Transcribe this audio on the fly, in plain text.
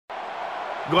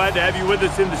Glad to have you with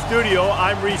us in the studio.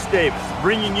 I'm Reese Davis,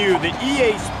 bringing you the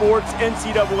EA Sports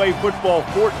NCAA Football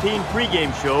 14 pregame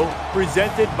show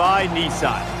presented by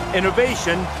Nissan.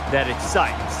 Innovation that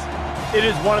excites. It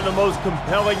is one of the most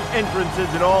compelling entrances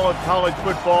in all of college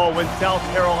football when South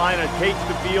Carolina takes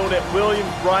the field at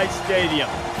Williams-Brice Stadium.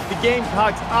 The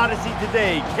Gamecocks' odyssey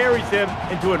today carries them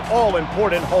into an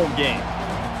all-important home game.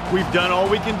 We've done all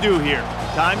we can do here.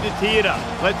 Time to tee it up.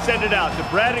 Let's send it out to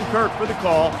Brad and Kirk for the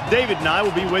call. David and I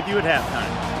will be with you at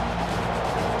halftime.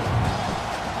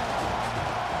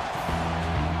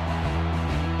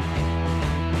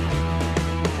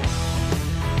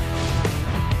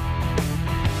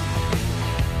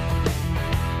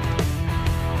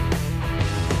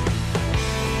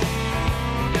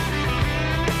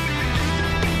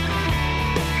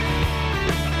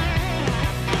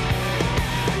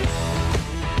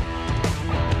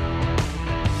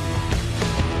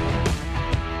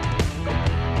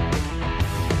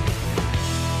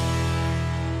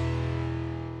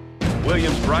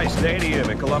 Williams-Brice Stadium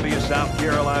in Columbia, South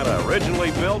Carolina,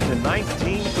 originally built in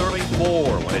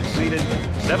 1934 when it seated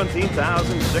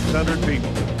 17,600 people.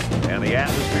 And the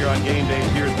atmosphere on game days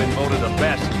here has been voted the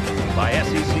best by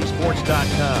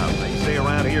SECSports.com. They say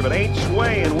around here, but ain't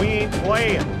swaying, we ain't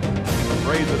playing. A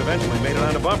phrase that eventually made it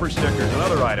onto bumper stickers and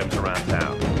other items around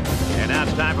town. And now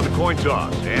it's time for the coin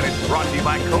toss, and it's brought to you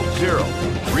by Coke Zero.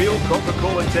 Real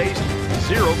Coca-Cola taste,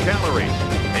 0 calories.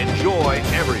 Enjoy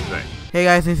everything. Hey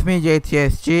guys, it's me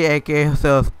JTSG, aka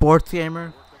Sports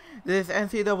Gamer. This is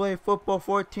NCAA Football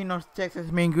 14 North Texas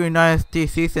Mean Green Dynasty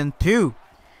Season 2.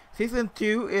 Season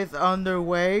 2 is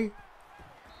underway,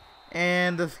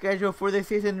 and the schedule for this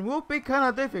season will be kind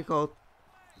of difficult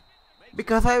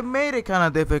because I made it kind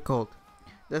of difficult.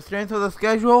 The strength of the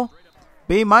schedule,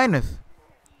 B-.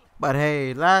 But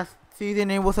hey, last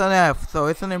season it was an F, so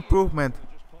it's an improvement.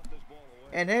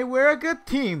 And hey, we're a good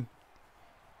team.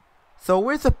 So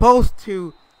we're supposed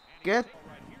to get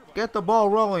the ball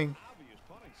rolling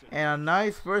and a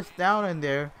nice first down in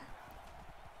there.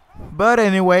 But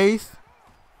anyways,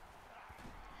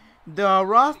 the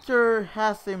roster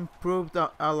has improved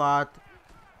a lot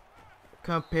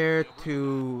compared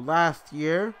to last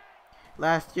year.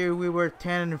 Last year we were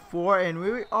 10-4 and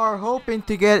we are hoping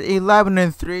to get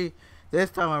 11-3 this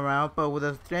time around. But with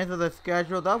the strength of the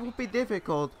schedule, that will be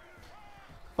difficult.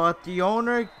 But the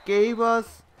owner gave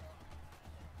us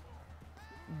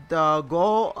the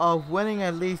goal of winning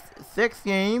at least 6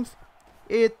 games.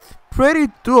 It's pretty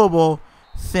doable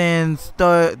since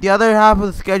the other half of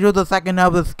the schedule, the second half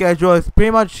of the schedule is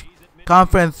pretty much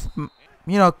conference,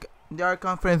 there are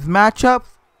conference matchups.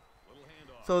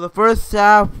 So the first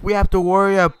half we have to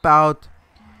worry about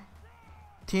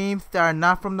teams that are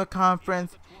not from the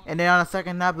conference, and then on the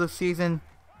second half of the season,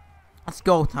 it's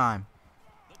go time.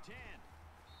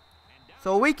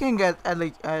 So we can get at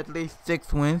least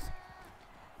 6 wins.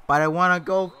 But I want to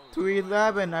go to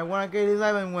 11. I want to get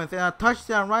 11 wins. And a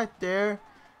touchdown right there.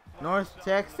 North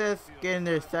Texas getting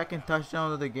their second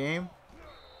touchdown of the game.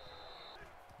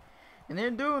 And they're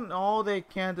doing all they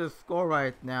can to score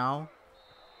right now.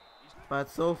 But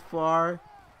so far,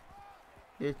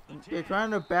 they're trying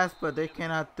their best, but they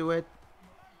cannot do it.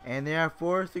 And they are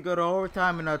forced to go to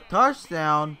overtime and a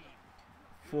touchdown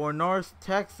for North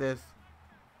Texas.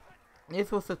 This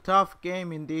was a tough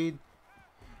game indeed.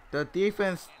 The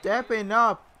defense stepping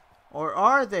up, or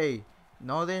are they?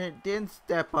 No, they didn't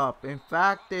step up. In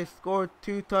fact, they scored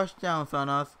 2 touchdowns on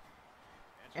us,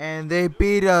 and they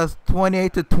beat us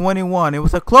 28-21. It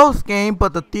was a close game,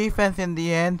 but the defense in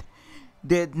the end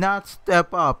did not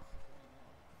step up.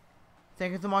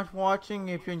 Thank you so much for watching.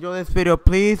 If you enjoyed this video,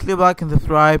 please leave a like and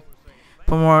subscribe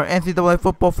for more NCAA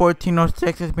Football 14 North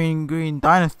Texas Mean Green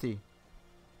Dynasty.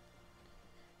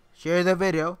 Share the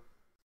video.